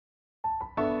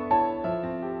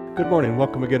Good morning.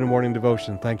 Welcome again to Morning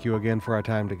Devotion. Thank you again for our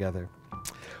time together.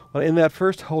 Well, in that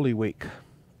first Holy Week,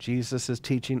 Jesus is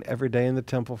teaching every day in the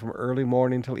temple from early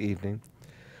morning till evening.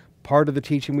 Part of the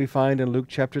teaching we find in Luke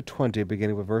chapter 20,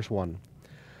 beginning with verse 1.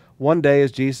 One day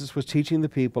as Jesus was teaching the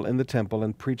people in the temple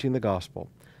and preaching the gospel,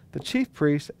 the chief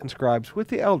priests and scribes with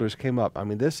the elders came up.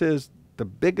 This is the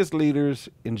biggest leaders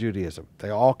in Judaism. They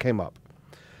all came up.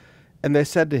 And they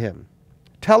said to him,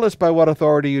 "Tell us by what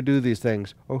authority you do these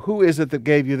things, or who is it that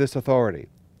gave you this authority?"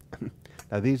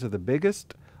 Now, these are the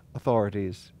biggest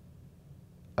authorities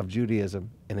of Judaism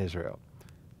in Israel.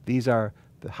 These are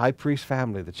the high priest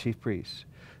family, the chief priests.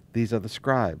 These are the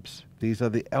scribes. These are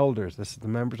the elders. This is the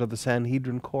members of the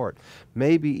Sanhedrin court.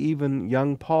 Maybe even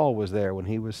young Paul was there when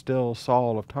he was still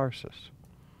Saul of Tarsus.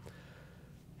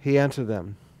 He answered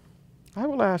them, "I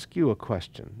will ask you a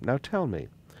question. Now tell me,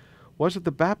 was it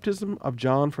the baptism of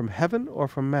John from heaven or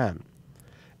from man?"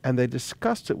 And they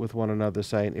discussed it with one another,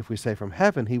 saying, "If we say from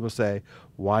heaven, he will say,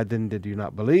 'Why then did you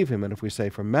not believe him?' And if we say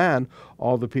from man,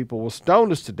 all the people will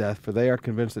stone us to death, for they are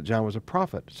convinced that John was a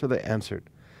prophet." So they answered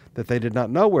that they did not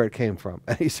know where it came from.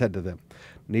 And he said to them,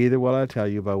 "Neither will I tell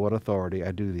you by what authority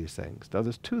I do these things." Now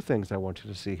there's two things I want you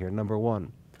to see here. Number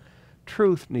one,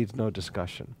 truth needs no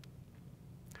discussion.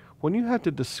 When you have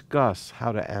to discuss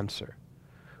how to answer,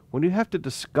 when you have to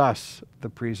discuss the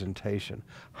presentation,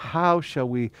 how shall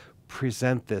we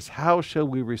present this? How shall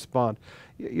we respond?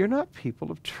 You're not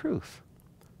people of truth.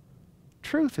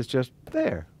 Truth is just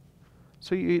there.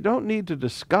 So you don't need to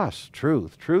discuss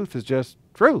truth. Truth is just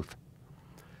truth.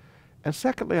 And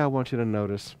secondly, I want you to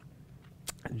notice,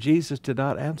 Jesus did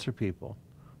not answer people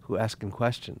who asked him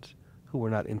questions who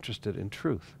were not interested in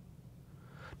truth.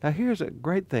 Now here's a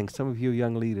great thing some of you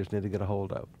young leaders need to get a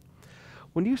hold of.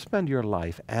 When you spend your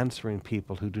life answering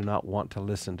people who do not want to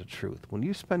listen to truth, when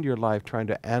you spend your life trying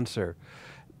to answer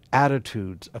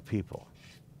attitudes of people,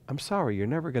 I'm sorry, you're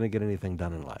never going to get anything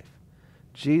done in life.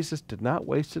 Jesus did not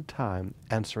waste his time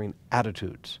answering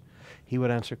attitudes. He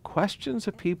would answer questions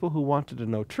of people who wanted to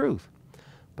know truth,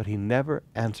 but he never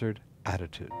answered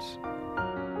attitudes.